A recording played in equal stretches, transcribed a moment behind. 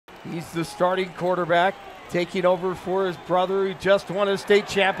He's the starting quarterback, taking over for his brother who just won a state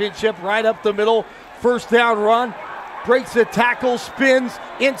championship. Right up the middle, first down run. Breaks the tackle, spins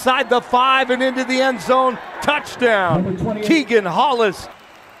inside the 5 and into the end zone. Touchdown, Keegan Hollis.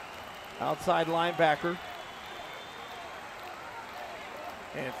 Outside linebacker.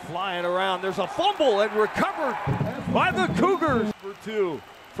 And flying around, there's a fumble and recovered by the Cougars. Number 2,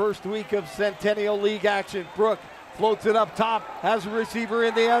 first week of Centennial League action. Brooke floats it up top, has a receiver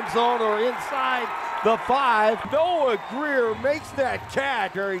in the end zone or inside the 5. Noah Greer makes that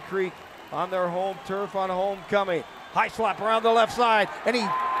catch. Cherokee Creek on their home turf on homecoming. High slap around the left side, and he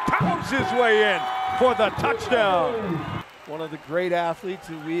pounds his way in for the touchdown. One of the great athletes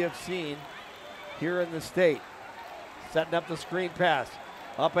who we have seen here in the state. Setting up the screen pass.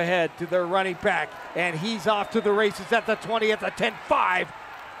 Up ahead to their running back, and he's off to the races at the 20, at the 10, 5.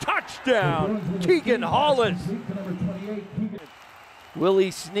 Touchdown, Keegan Hollis. Will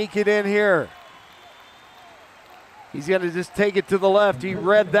he sneak it in here? He's going to just take it to the left. He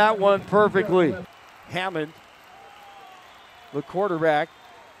read that one perfectly. Hammond, the quarterback,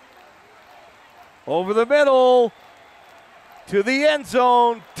 over the middle to the end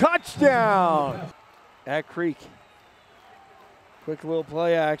zone. Touchdown at Creek. Quick little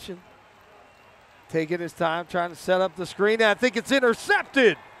play action. Taking his time, trying to set up the screen. I think it's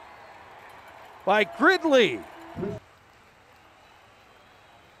intercepted by Gridley.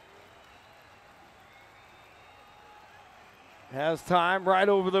 Has time right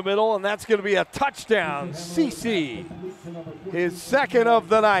over the middle, and that's going to be a touchdown. CC, his second of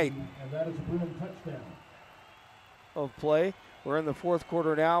the night of play. We're in the fourth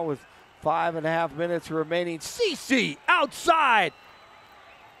quarter now with 5.5 minutes remaining. CC outside,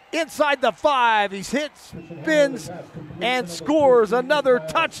 inside the 5. He's hit, spins, and scores another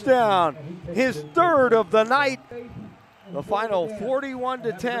touchdown. His third of the night. The final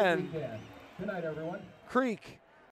 41-10. Creek